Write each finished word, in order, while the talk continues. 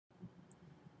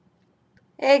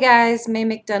Hey guys, May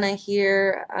McDonough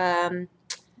here. I'm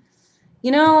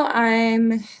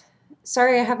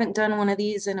sorry I haven't done one of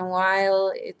these in a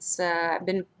while. I've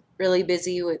been really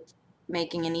busy with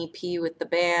making an EP with the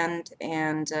band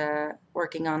and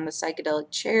working on the Psychedelic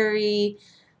Cherry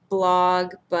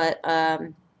blog, but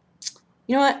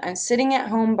you know what? I'm sitting at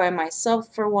home by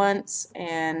myself for once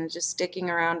and just sticking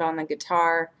around on the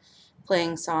guitar,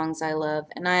 playing songs I love,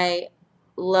 and I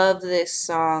love this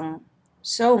song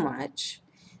so much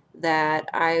that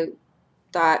I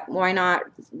thought, why not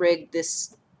rig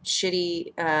this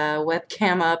shitty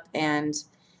webcam up and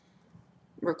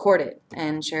record it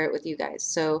and share it with you guys.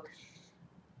 So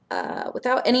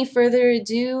without any further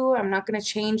ado, I'm not going to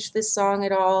change this song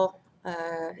at all.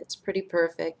 It's pretty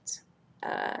perfect.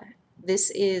 Uh, this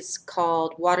is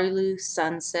called Waterloo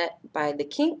Sunset by the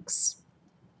Kinks.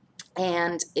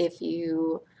 And if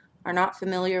you are not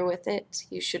familiar with it,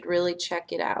 you should really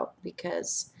check it out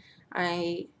because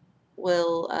I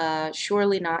will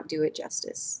surely not do it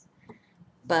justice.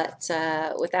 But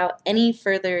without any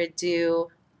further ado,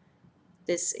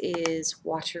 this is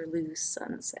Waterloo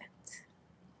Sunset.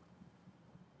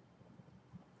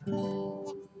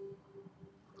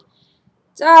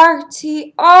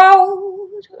 Dirty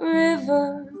old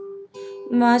river,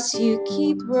 must you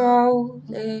keep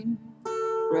rolling,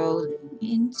 rolling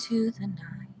into the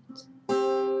night?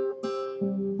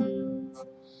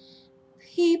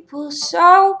 People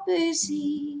so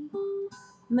busy,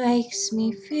 makes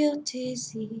me feel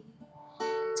dizzy.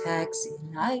 Taxi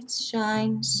lights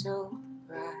shine so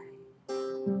bright,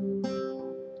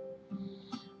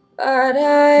 but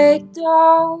I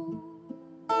don't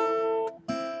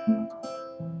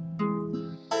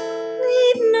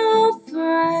need no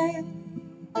friend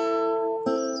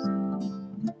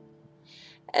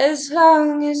as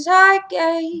long as I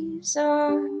gaze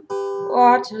on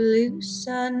Waterloo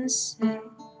sunset.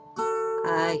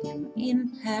 I am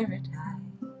in paradise.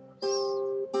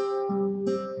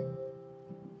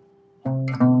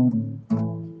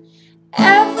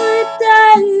 Every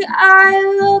day I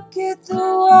look at the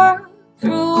world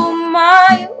through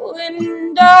my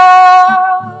window.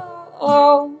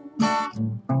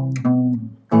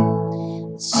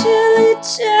 Chilly,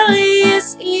 chilly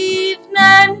is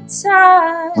evening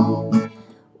time.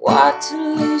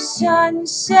 Waterloo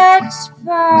sunset's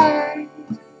fine.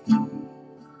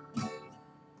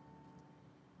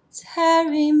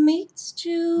 Terry meets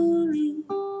Julie,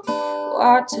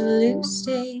 Waterloo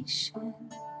Station,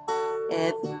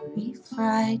 every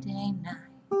Friday night.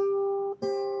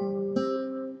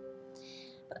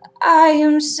 But I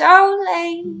am so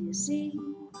lazy,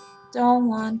 don't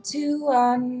want to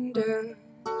wander.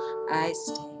 I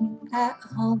stay at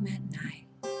home at night.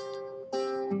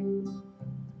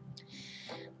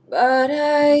 But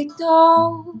I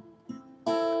don't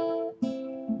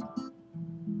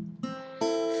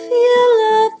feel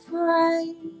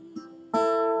afraid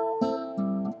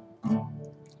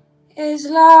as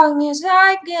long as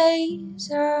I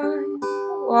gaze on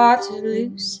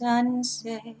Waterloo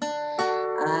sunset.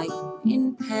 I am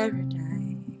in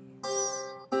paradise.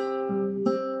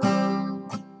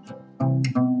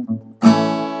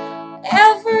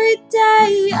 Every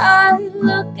day I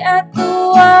look at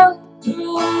the world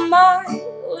through my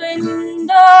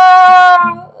window.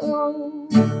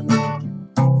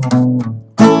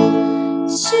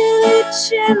 Chilly,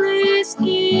 chilly is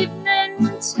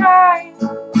evening time.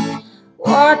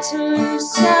 Waterloo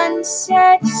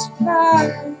sunset's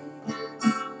fine.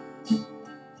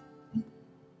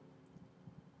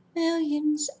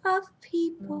 Millions of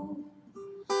people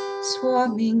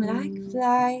swarming like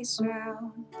flies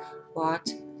round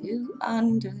Waterloo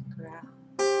underground.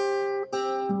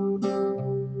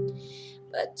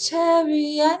 But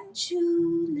Terry and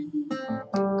Julie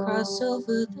cross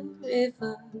over the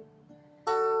river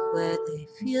where they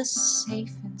feel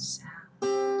safe and sound,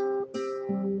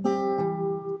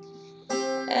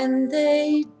 and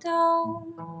they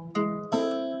don't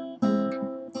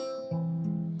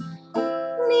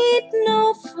need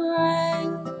no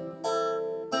friends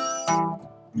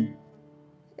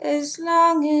as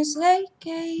long as they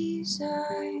gaze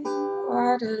on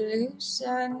Waterloo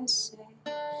sunset.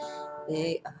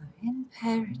 They are in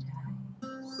paradise.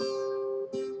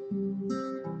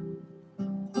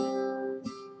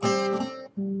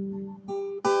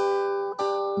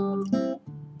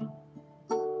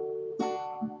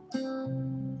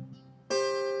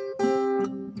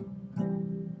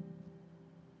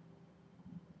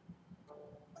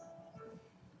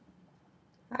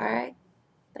 Alright,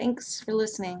 thanks for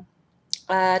listening.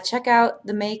 Check out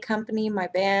the May Company, my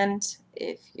band,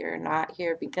 if you're not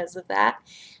here because of that.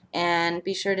 And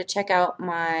be sure to check out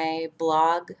my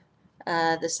blog.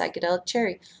 the Psychedelic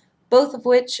Cherry, both of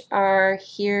which are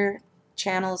here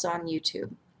channels on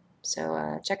YouTube.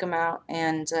 So check them out,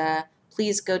 and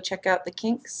please go check out the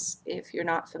Kinks if you're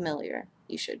not familiar.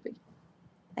 You should be.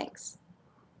 Thanks.